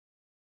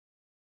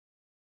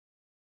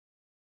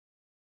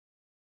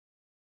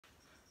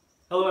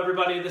Hello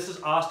everybody, this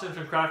is Austin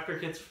from Craft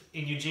Crickets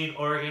in Eugene,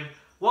 Oregon.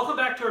 Welcome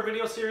back to our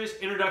video series,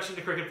 Introduction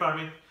to Cricket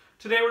Farming.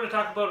 Today we're going to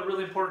talk about a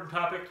really important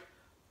topic,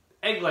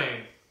 egg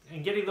laying,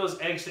 and getting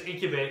those eggs to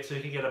incubate so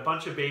you can get a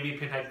bunch of baby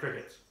pinhead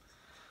crickets.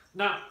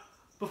 Now,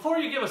 before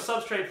you give a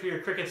substrate for your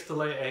crickets to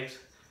lay eggs,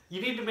 you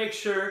need to make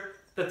sure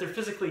that they're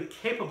physically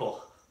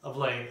capable of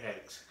laying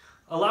eggs.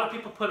 A lot of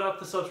people put out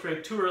the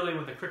substrate too early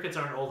when the crickets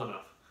aren't old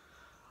enough.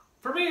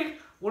 For me,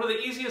 one of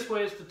the easiest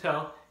ways to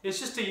tell is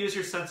just to use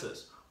your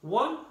senses.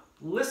 One,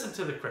 listen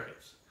to the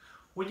crickets.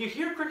 When you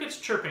hear crickets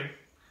chirping,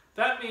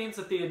 that means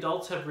that the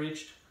adults have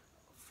reached,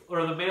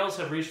 or the males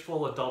have reached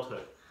full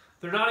adulthood.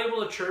 They're not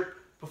able to chirp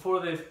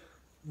before they've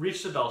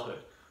reached adulthood.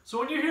 So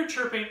when you hear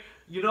chirping,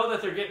 you know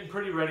that they're getting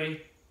pretty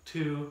ready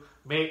to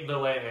mate and to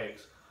lay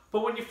eggs.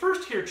 But when you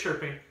first hear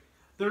chirping,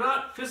 they're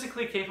not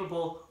physically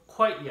capable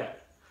quite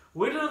yet.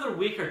 Wait another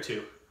week or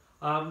two,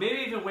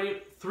 maybe even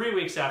wait 3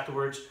 weeks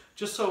afterwards,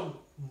 just so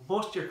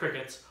most of your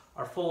crickets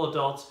are full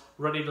adults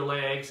ready to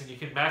lay eggs and you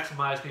can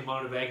maximize the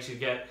amount of eggs you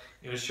get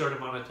in a short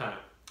amount of time.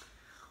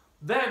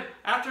 Then,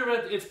 after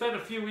it's been a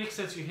few weeks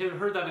since you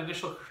heard that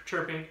initial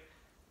chirping,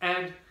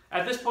 and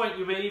at this point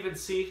you may even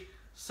see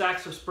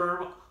sacs of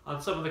sperm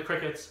on some of the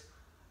crickets,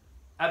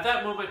 at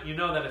that moment you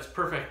know that it's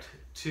perfect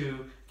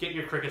to get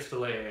your crickets to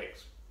lay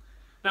eggs.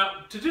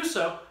 Now, to do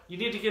so, you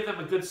need to give them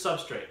a good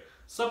substrate,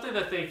 something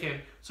that they can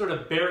sort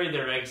of bury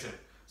their eggs in.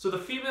 So the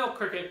female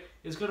cricket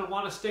is going to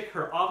want to stick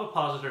her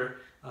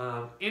ovipositor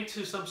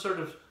into some sort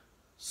of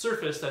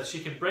surface that she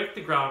can break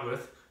the ground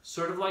with,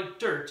 sort of like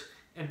dirt,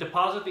 and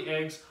deposit the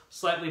eggs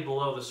slightly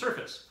below the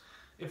surface.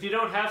 If you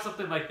don't have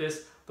something like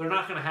this, they're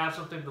not going to have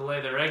something to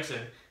lay their eggs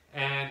in,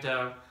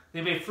 and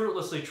they may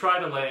fruitlessly try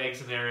to lay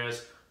eggs in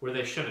areas where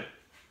they shouldn't.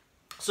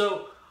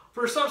 So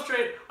for a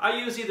substrate, I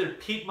use either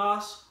peat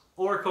moss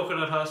or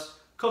coconut husk.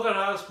 Coconut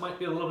husk might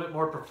be a little bit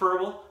more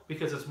preferable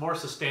because it's more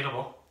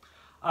sustainable.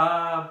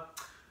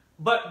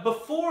 But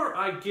before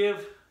I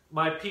give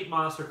my peat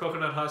moss or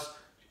coconut husk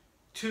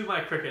to my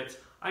crickets,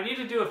 I need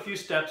to do a few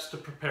steps to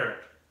prepare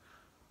it.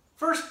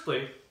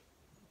 Firstly,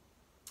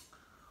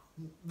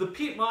 the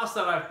peat moss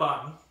that I've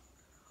bought,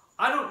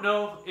 I don't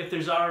know if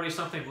there's already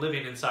something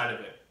living inside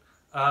of it.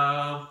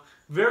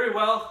 Very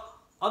well,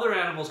 other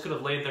animals could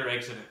have laid their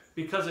eggs in it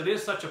because it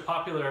is such a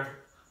popular,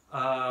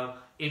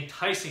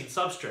 enticing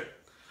substrate.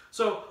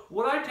 So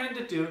what I tend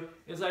to do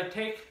is I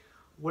take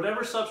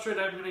whatever substrate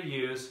I'm going to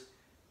use,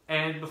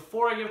 and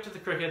before I give it to the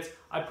crickets,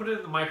 I put it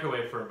in the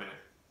microwave for a minute.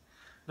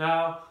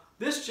 Now,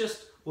 this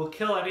just will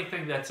kill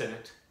anything that's in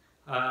it,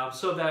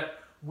 so that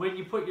when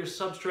you put your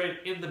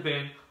substrate in the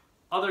bin,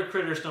 other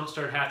critters don't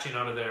start hatching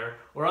out of there,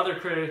 or other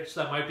critters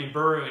that might be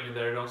burrowing in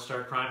there don't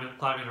start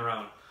climbing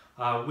around.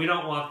 We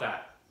don't want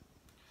that.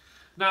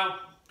 Now,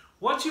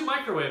 once you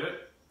microwave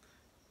it,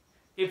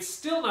 it's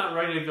still not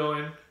ready to go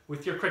in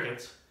with your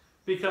crickets,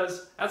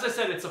 because, as I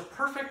said, it's a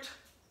perfect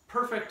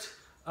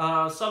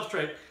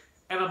substrate,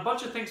 and a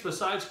bunch of things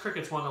besides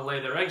crickets want to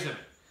lay their eggs in it.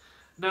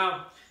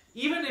 Now,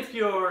 even if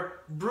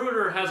your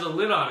brooder has a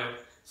lid on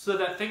it so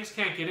that things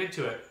can't get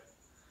into it,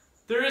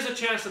 there is a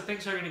chance that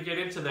things are going to get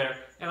into there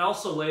and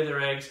also lay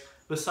their eggs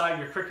beside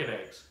your cricket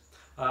eggs.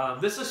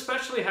 This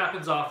especially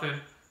happens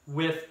often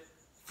with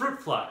fruit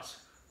flies.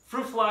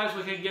 Fruit flies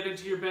can get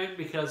into your bin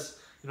because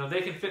they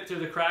can fit through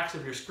the cracks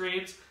of your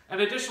screens. And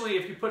additionally,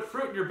 if you put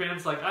fruit in your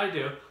bins like I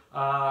do,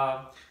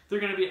 they're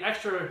going to be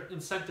extra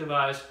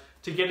incentivized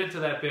to get into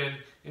that bin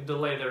and to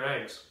lay their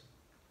eggs.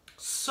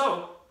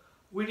 So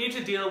we need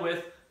to deal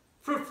with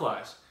fruit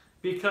flies,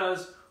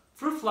 because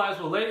fruit flies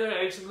will lay their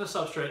eggs in the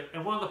substrate,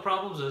 and one of the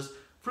problems is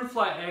fruit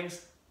fly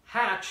eggs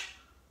hatch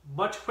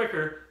much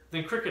quicker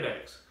than cricket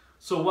eggs.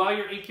 So while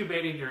you're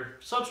incubating your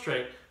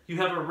substrate, you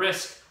have a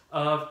risk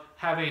of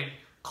having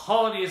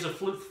colonies of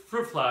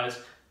fruit flies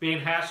being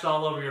hatched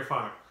all over your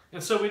farm.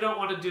 And so we don't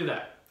want to do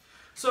that.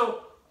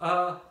 So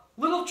a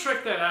little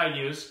trick that I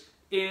use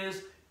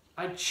is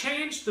I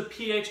change the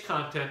pH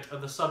content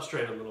of the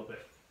substrate a little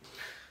bit.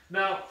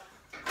 Now,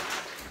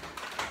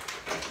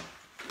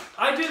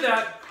 I do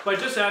that by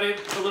just adding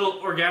a little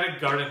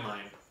organic garden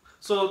lime.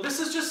 So this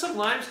is just some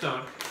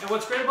limestone, and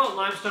what's great about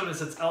limestone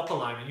is it's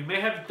alkaline, and you may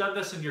have done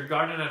this in your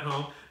garden at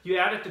home. You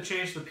add it to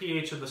change the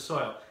pH of the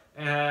soil,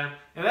 and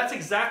that's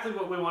exactly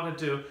what we want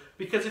to do,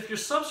 because if your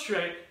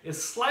substrate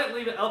is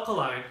slightly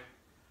alkaline,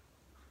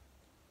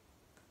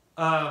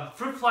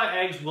 fruit fly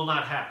eggs will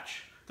not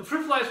hatch. The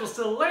fruit flies will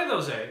still lay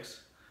those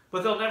eggs,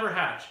 but they'll never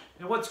hatch.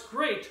 And what's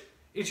great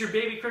is your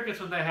baby crickets,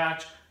 when they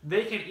hatch,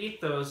 they can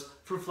eat those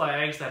fruit fly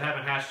eggs that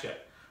haven't hatched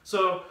yet.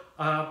 So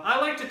I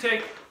like to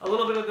take a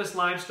little bit of this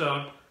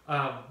limestone,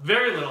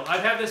 very little.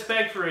 I've had this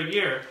bag for a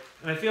year,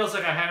 and it feels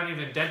like I haven't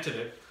even dented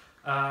it.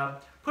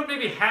 Put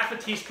maybe half a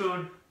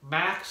teaspoon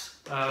max,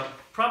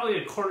 probably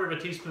a quarter of a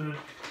teaspoon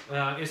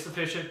is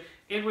sufficient,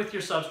 in with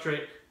your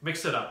substrate,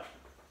 mix it up.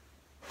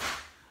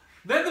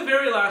 Then the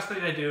very last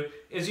thing I do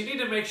is you need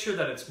to make sure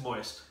that it's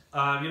moist.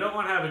 You don't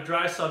want to have a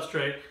dry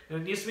substrate,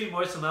 and it needs to be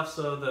moist enough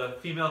so the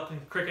female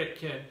cricket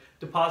can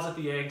deposit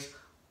the eggs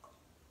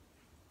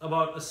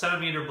about a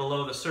centimeter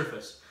below the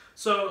surface.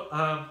 So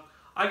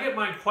I get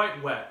mine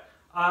quite wet.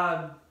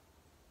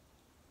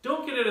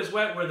 Don't get it as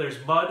wet where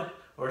there's mud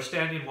or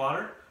standing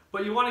water,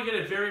 but you want to get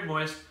it very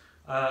moist,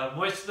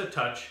 moist to the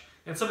touch,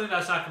 and something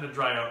that's not going to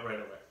dry out right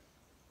away.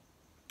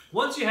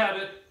 Once you have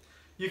it,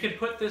 you can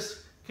put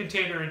this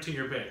container into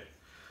your bin.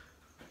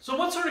 So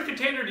what sort of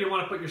container do you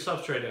want to put your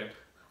substrate in?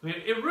 I mean,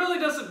 it really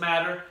doesn't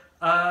matter.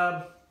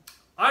 I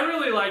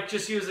really like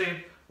just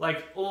using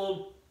like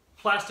old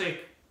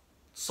plastic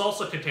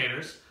salsa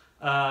containers.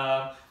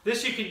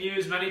 This you can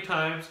use many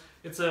times.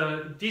 It's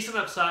a decent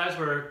enough size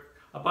where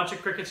a bunch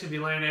of crickets can be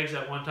laying eggs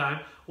at one time.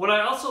 What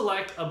I also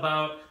like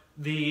about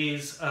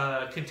these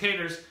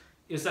containers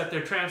is that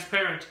they're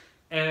transparent,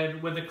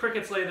 and when the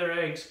crickets lay their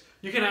eggs,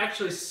 you can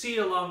actually see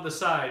along the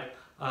side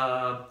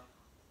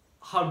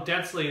how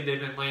densely they've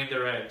been laying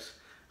their eggs.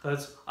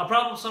 Because a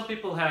problem some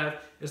people have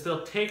is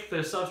they'll take the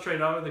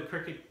substrate out of the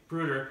cricket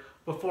brooder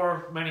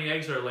before many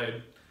eggs are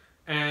laid.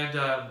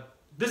 And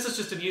this is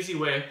just an easy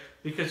way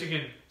because you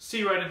can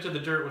see right into the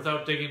dirt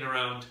without digging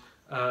around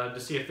to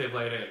see if they've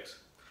laid eggs.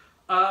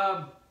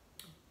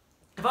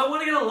 If I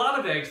want to get a lot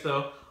of eggs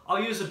though,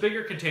 I'll use a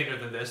bigger container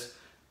than this,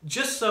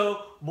 just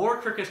so more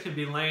crickets can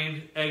be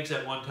laying eggs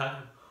at one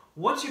time.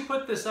 Once you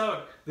put this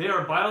out, they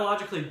are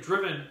biologically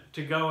driven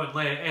to go and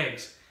lay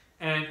eggs.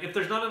 And if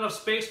there's not enough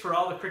space for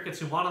all the crickets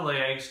who want to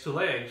lay eggs,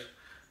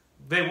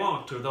 they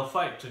won't, or they'll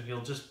fight, and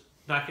you'll just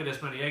not get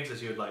as many eggs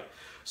as you'd like.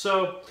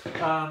 So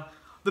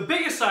the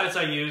biggest size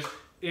I use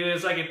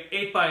is like an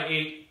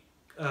 8x8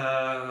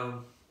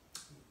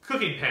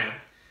 cooking pan.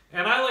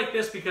 And I like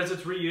this because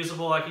it's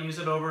reusable. I can use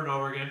it over and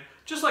over again,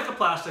 just like a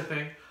plastic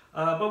thing.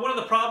 But one of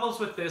the problems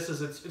with this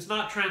is it's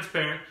not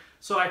transparent,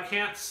 so I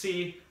can't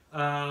see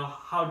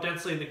how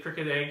densely the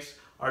cricket eggs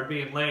are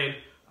being laid.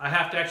 I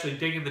have to actually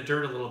dig in the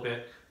dirt a little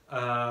bit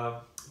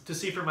to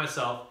see for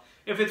myself.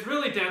 If it's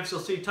really dense,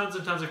 you'll see tons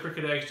and tons of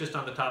cricket eggs just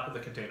on the top of the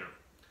container.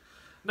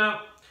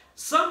 Now,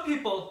 some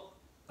people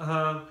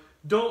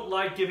don't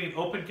like giving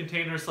open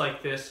containers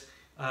like this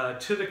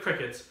to the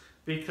crickets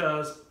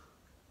because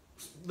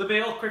the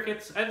male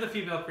crickets and the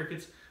female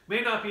crickets may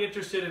not be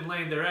interested in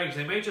laying their eggs.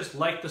 They may just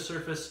like the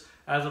surface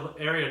as an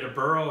area to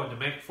burrow and to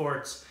make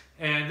forts,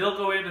 and they'll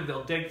go in and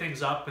they'll dig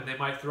things up and they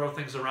might throw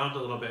things around a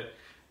little bit.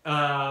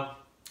 I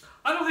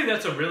don't think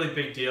that's a really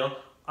big deal.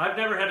 I've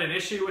never had an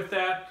issue with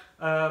that.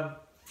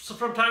 So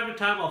from time to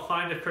time I'll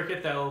find a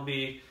cricket that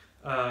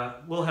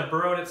will have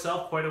burrowed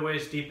itself quite a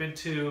ways deep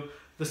into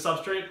the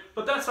substrate,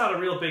 but that's not a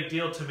real big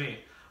deal to me.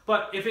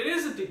 But if it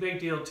is a big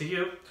deal to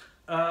you,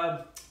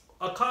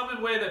 a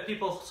common way that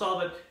people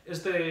solve it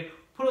is they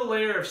put a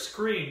layer of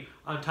screen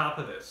on top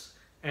of this,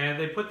 and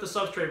they put the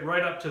substrate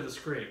right up to the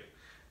screen.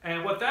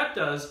 And what that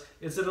does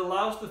is it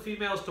allows the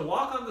females to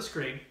walk on the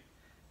screen,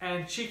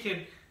 and she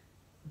can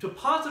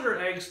deposit her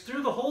eggs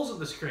through the holes in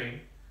the screen,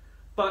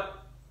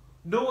 but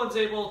no one's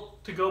able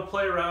to go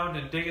play around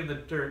and dig in the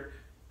dirt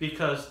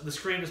because the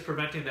screen is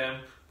preventing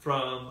them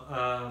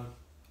from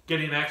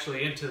getting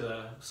actually into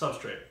the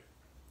substrate.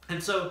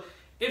 And so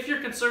if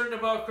you're concerned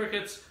about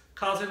crickets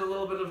causing a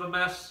little bit of a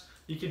mess,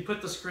 you can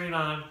put the screen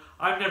on.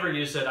 I've never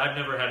used it. I've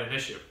never had an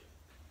issue.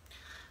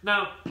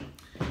 Now,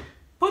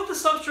 put the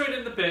substrate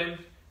in the bin,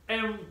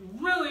 and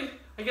really,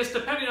 I guess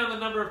depending on the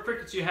number of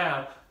crickets you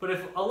have, but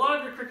if a lot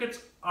of your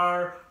crickets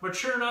are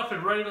mature enough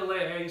and ready to lay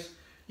eggs,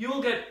 you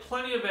will get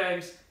plenty of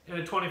eggs in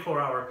a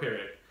 24-hour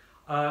period.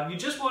 You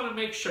just want to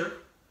make sure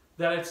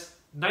that it's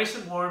nice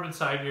and warm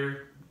inside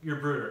your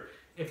brooder.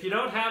 If you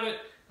don't have it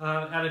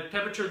at a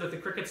temperature that the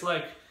crickets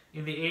like,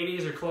 in the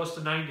 80s or close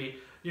to 90,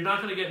 you're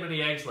not going to get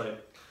many eggs laid.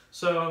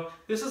 So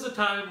this is a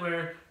time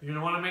where you're going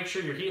to want to make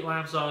sure your heat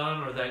lamp's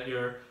on or that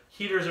your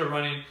heaters are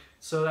running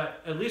so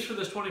that at least for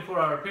this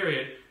 24-hour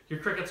period, your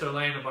crickets are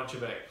laying a bunch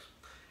of eggs.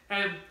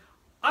 And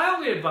I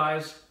only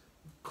advise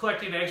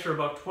collecting eggs for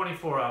about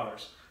 24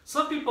 hours.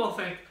 Some people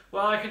think,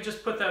 well, I can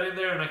just put that in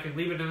there and I can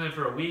leave it in there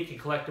for a week and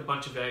collect a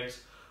bunch of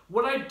eggs.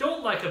 What I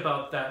don't like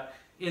about that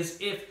is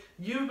if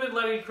you've been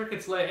letting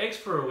crickets lay eggs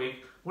for a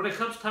week, when it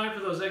comes time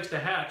for those eggs to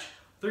hatch,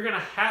 they're going to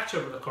hatch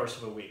over the course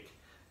of a week.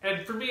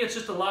 And for me, it's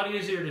just a lot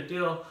easier to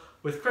deal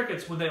with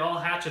crickets when they all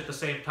hatch at the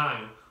same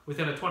time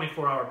within a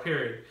 24-hour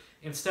period,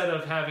 instead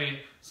of having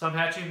some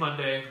hatching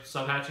Monday,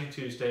 some hatching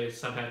Tuesday,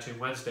 some hatching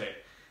Wednesday.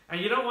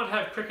 And you don't want to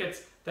have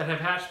crickets that have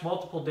hatched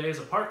multiple days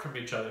apart from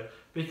each other,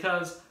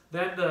 because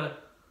then the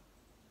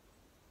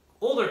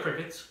older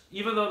crickets,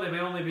 even though they may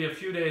only be a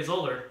few days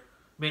older,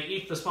 may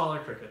eat the smaller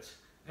crickets.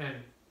 And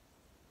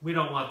we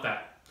don't want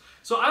that.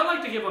 So I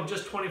like to give them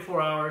just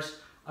 24 hours.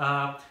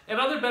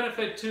 Another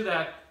benefit to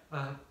that,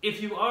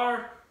 if you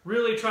are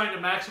really trying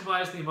to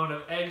maximize the amount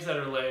of eggs that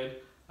are laid,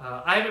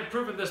 I haven't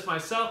proven this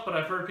myself, but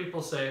I've heard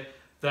people say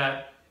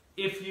that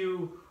if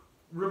you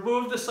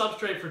remove the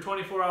substrate for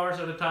 24 hours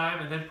at a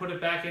time and then put it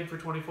back in for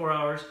 24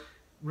 hours,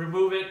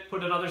 remove it,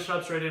 put another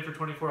substrate in for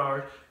 24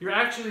 hours, you're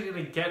actually going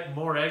to get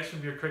more eggs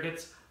from your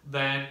crickets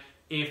than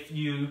if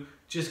you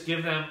just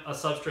give them a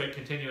substrate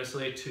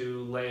continuously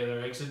to lay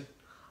their eggs. And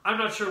I'm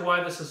not sure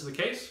why this is the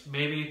case.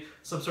 Maybe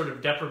some sort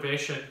of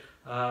deprivation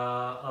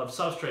of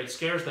substrate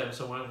scares them,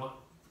 so when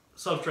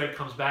substrate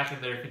comes back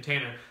in their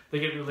container, they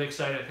get really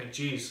excited and think,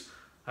 geez,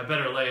 I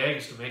better lay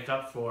eggs to make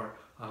up for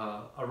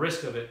a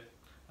risk of it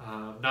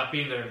not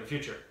being there in the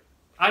future.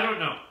 I don't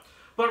know.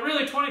 But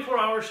really 24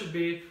 hours should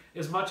be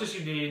as much as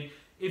you need.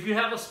 If you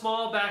have a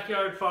small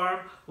backyard farm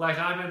like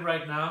I'm in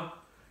right now,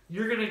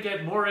 you're going to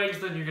get more eggs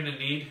than you're going to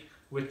need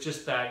with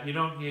just that. You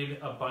don't need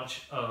a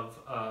bunch of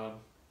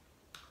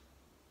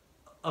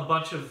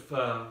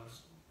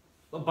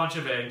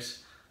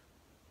eggs.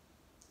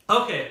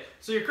 Okay,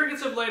 so your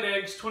crickets have laid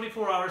eggs,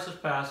 24 hours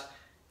have passed,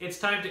 it's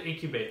time to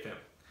incubate them.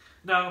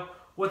 Now,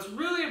 what's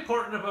really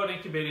important about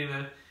incubating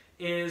them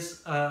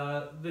is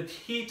the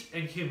heat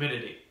and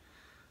humidity.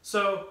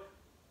 So,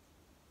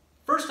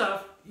 first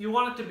off, you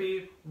want it to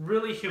be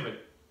really humid.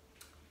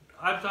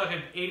 I'm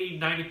talking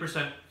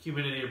 80–90%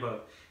 humidity or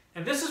above.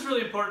 And this is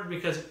really important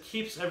because it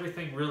keeps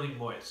everything really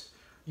moist.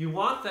 You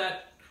want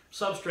that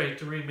substrate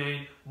to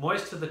remain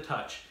moist to the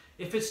touch.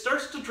 If it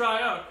starts to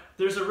dry out,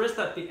 there's a risk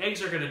that the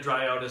eggs are going to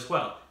dry out as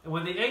well. And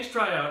when the eggs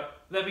dry out,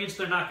 that means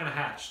they're not going to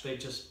hatch. They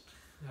just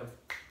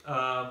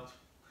have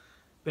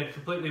been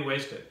completely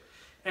wasted.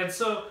 And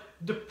so,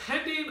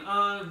 depending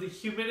on the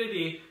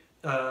humidity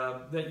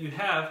that you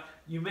have,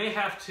 you may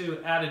have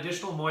to add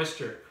additional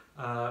moisture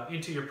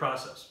into your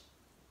process.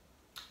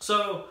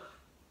 So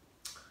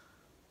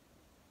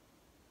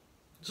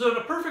in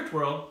a perfect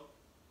world,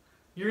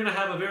 you're going to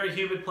have a very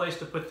humid place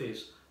to put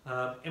these.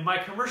 In my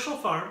commercial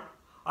farm,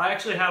 I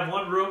actually have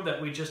one room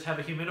that we just have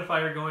a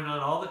humidifier going on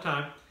all the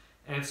time,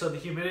 and so the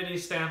humidity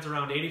stands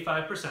around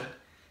 85%,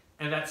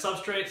 and that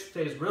substrate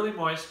stays really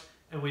moist,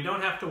 and we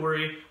don't have to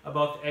worry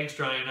about the eggs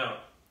drying out.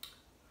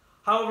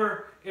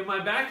 However, in my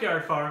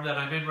backyard farm that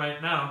I'm in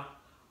right now,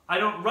 I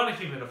don't run a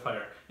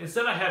humidifier.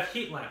 Instead, I have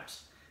heat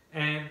lamps.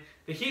 And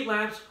the heat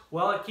lamps,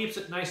 while it keeps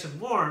it nice and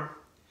warm,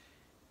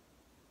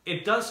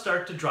 it does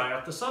start to dry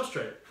out the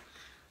substrate.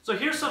 So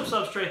here's some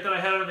substrate that I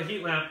had on the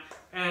heat lamp,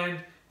 and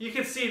you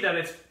can see that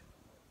it's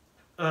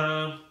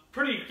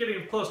pretty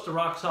getting close to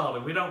rock solid,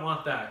 and we don't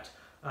want that.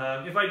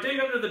 If I dig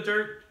under the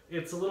dirt,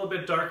 it's a little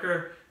bit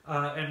darker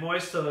and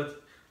moist, so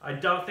I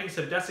doubt things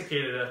have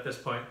desiccated at this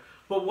point.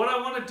 But what I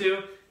want to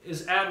do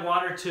is add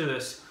water to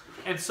this.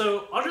 And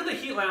so under the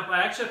heat lamp,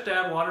 I actually have to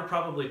add water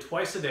probably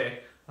twice a day,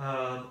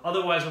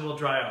 otherwise it will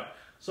dry out.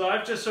 So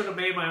I've just sort of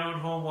made my own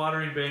home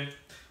watering bin,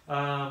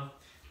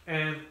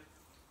 and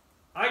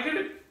I get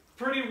it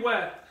pretty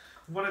wet.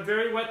 I want it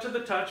very wet to the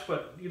touch,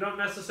 but you don't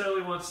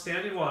necessarily want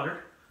standing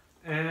water.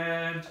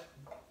 And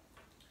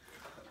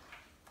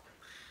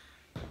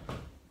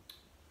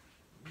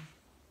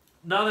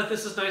now that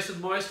this is nice and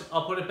moist,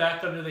 I'll put it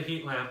back under the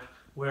heat lamp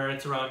where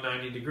it's around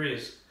 90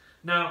 degrees.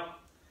 Now,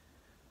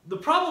 the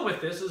problem with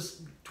this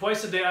is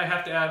twice a day I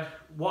have to add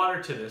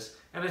water to this,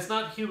 and it's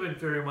not humid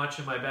very much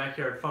in my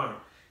backyard farm.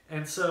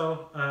 And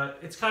so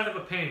it's kind of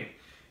a pain.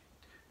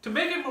 To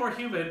make it more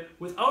humid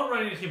without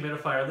running a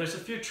humidifier, there's a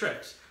few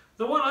tricks.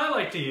 The one I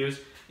like to use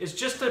is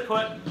just to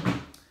put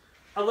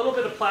a little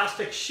bit of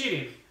plastic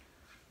sheeting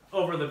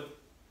over the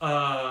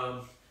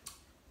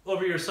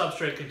over your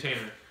substrate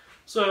container.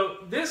 So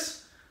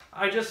this,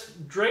 I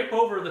just drape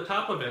over the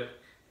top of it,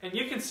 and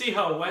you can see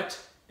how wet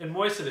and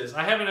moist it is.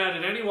 I haven't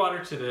added any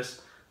water to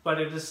this,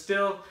 but it is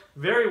still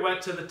very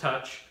wet to the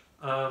touch.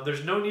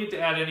 There's no need to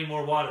add any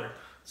more water.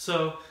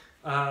 So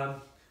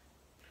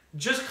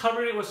just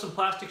covering it with some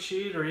plastic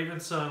sheet or even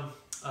some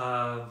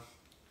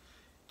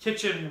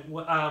kitchen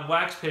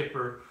wax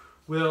paper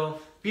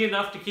will be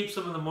enough to keep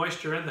some of the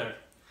moisture in there.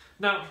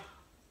 Now,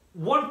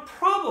 one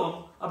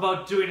problem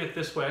about doing it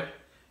this way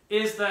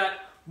is that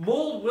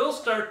mold will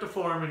start to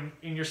form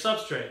in your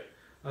substrate.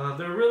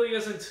 There really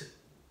isn't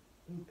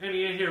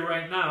any in here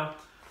right now,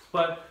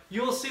 but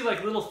you'll see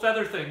like little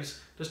feather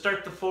things to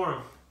start to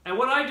form. And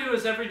what I do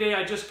is every day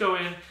I just go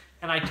in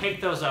and I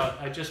take those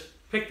out. I just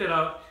pick it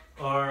out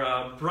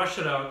or brush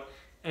it out.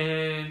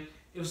 And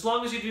as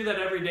long as you do that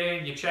every day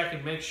and you check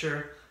and make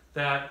sure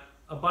that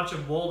a bunch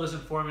of mold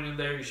isn't forming in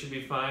there, you should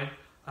be fine.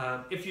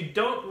 If you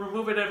don't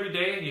remove it every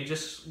day and you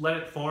just let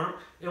it form,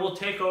 it will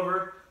take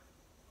over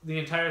the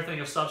entire thing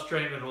of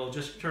substrate and it will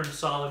just turn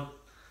solid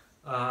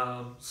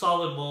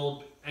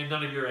mold, and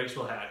none of your eggs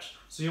will hatch.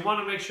 So you want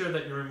to make sure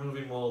that you're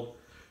removing mold.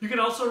 You can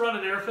also run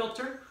an air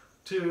filter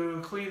to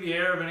clean the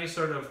air of any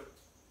sort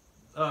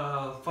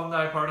of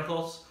fungi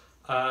particles.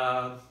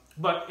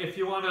 But if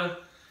you want to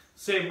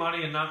save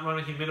money and not run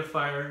a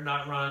humidifier,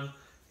 not run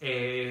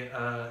a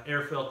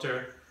air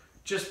filter,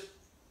 just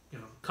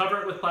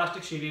cover it with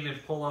plastic sheeting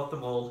and pull out the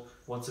mold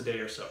once a day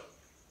or so.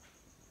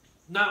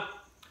 Now,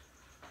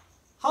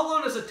 how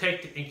long does it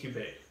take to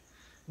incubate?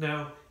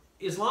 Now,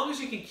 as long as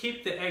you can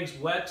keep the eggs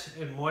wet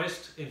and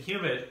moist and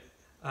humid,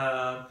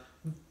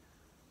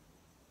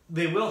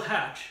 they will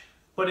hatch,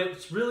 but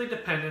it's really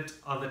dependent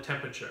on the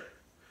temperature.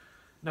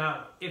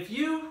 Now, if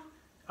you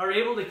are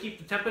able to keep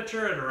the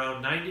temperature at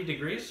around 90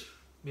 degrees,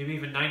 maybe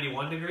even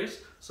 91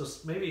 degrees, so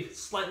maybe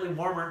slightly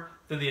warmer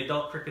than the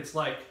adult crickets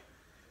like,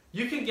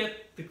 you can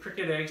get the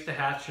cricket eggs to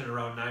hatch in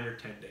around 9 or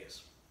 10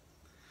 days.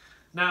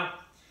 Now,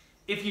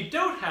 if you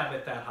don't have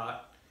it that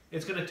hot,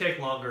 it's going to take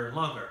longer and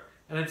longer,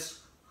 and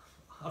it's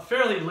a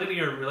fairly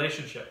linear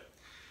relationship.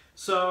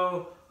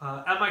 So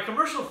at my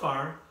commercial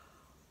farm,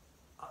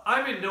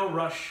 I'm in no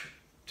rush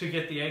to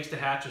get the eggs to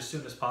hatch as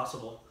soon as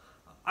possible.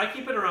 I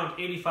keep it around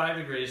 85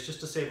 degrees just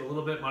to save a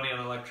little bit money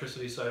on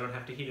electricity so I don't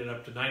have to heat it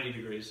up to 90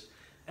 degrees.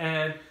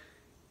 And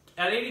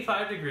at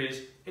 85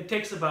 degrees, it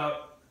takes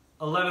about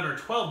 11 or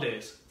 12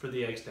 days for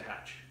the eggs to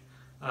hatch.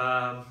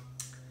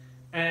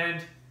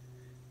 And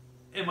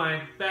in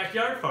my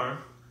backyard farm,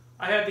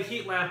 I have the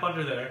heat lamp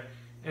under there,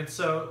 and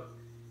so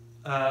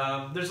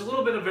there's a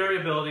little bit of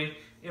variability.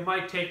 It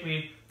might take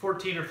me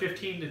 14 or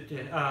 15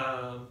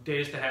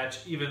 days to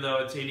hatch, even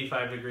though it's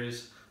 85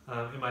 degrees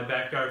in my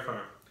backyard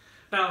farm.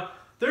 Now,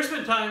 there's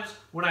been times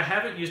when I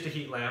haven't used a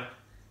heat lamp,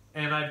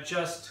 and I've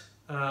just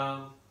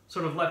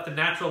sort of let the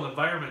natural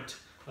environment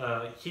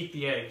heat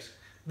the eggs.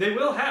 They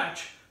will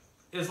hatch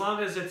as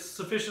long as it's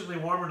sufficiently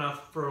warm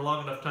enough for a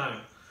long enough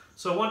time.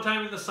 So one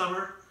time in the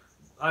summer,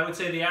 I would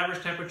say the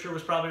average temperature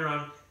was probably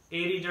around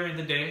 80 during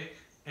the day,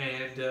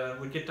 and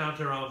would get down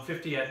to around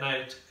 50 at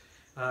night.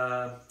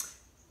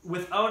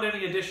 Without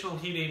any additional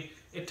heating,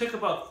 it took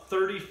about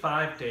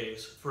 35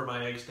 days for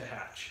my eggs to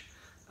hatch.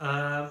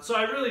 So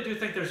I really do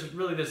think there's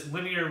really this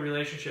linear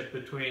relationship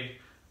between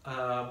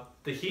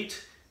the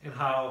heat and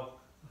how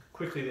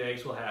quickly the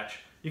eggs will hatch.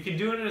 You can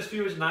do it in as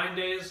few as 9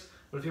 days,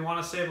 but if you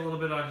want to save a little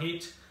bit on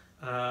heat,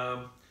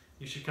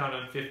 you should count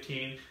on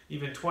 15,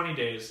 even 20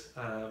 days.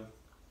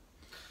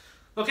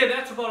 Okay,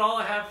 that's about all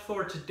I have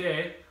for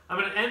today. I'm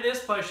going to end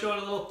this by showing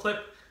a little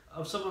clip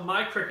of some of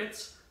my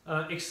crickets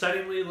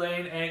excitingly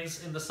laying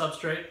eggs in the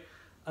substrate.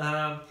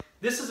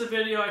 This is a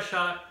video I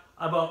shot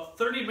about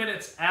 30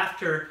 minutes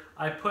after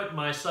I put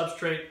my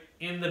substrate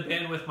in the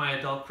bin with my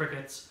adult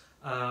crickets.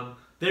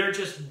 They're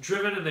just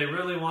driven and they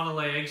really want to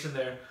lay eggs in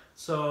there.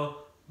 So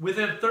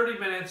within 30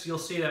 minutes, you'll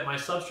see that my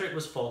substrate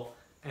was full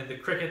and the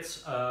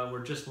crickets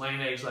were just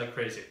laying eggs like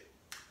crazy.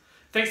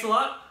 Thanks a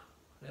lot.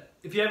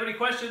 If you have any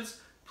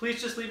questions,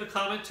 please just leave a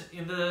comment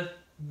in the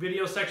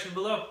video section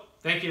below.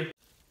 Thank you.